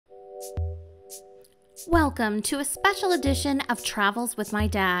Welcome to a special edition of Travels with My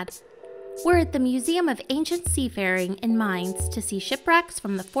Dad. We're at the Museum of Ancient Seafaring in Mainz to see shipwrecks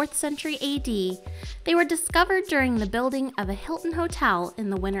from the 4th century AD. They were discovered during the building of a Hilton hotel in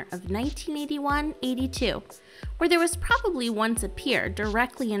the winter of 1981-82, where there was probably once a pier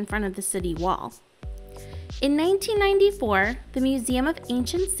directly in front of the city wall. In 1994, the Museum of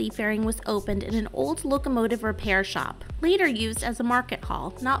Ancient Seafaring was opened in an old locomotive repair shop, later used as a market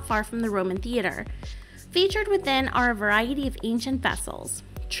hall not far from the Roman theater. Featured within are a variety of ancient vessels: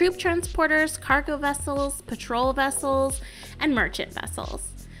 troop transporters, cargo vessels, patrol vessels, and merchant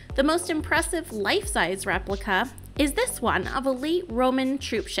vessels. The most impressive life-size replica is this one of a late Roman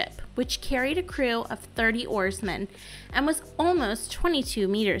troop ship, which carried a crew of 30 oarsmen and was almost 22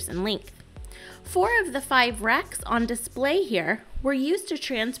 meters in length. 4 of the 5 wrecks on display here were used to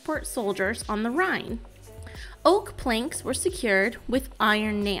transport soldiers on the Rhine. Oak planks were secured with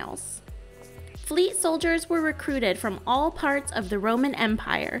iron nails. Fleet soldiers were recruited from all parts of the Roman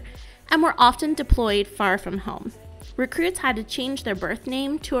Empire and were often deployed far from home. Recruits had to change their birth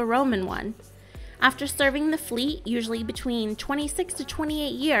name to a Roman one. After serving the fleet, usually between 26 to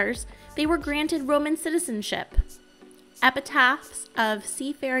 28 years, they were granted Roman citizenship. Epitaphs of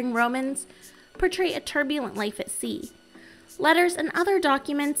seafaring Romans portray a turbulent life at sea. Letters and other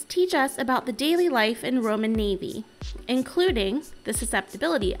documents teach us about the daily life in Roman Navy, including the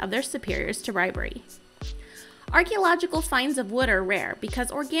susceptibility of their superiors to bribery. Archaeological finds of wood are rare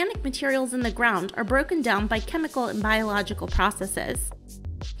because organic materials in the ground are broken down by chemical and biological processes.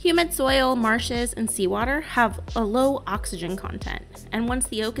 Humid soil, marshes, and seawater have a low oxygen content, and once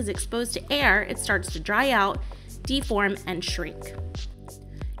the oak is exposed to air, it starts to dry out, deform, and shrink.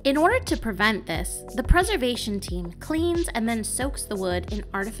 In order to prevent this, the preservation team cleans and then soaks the wood in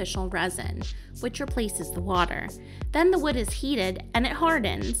artificial resin, which replaces the water. Then the wood is heated and it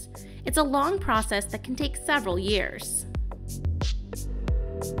hardens. It's a long process that can take several years.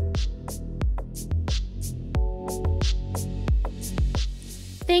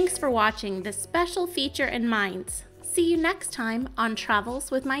 Thanks for watching this special feature in Mainz. See you next time on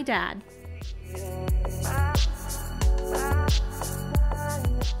Travels with My Dad.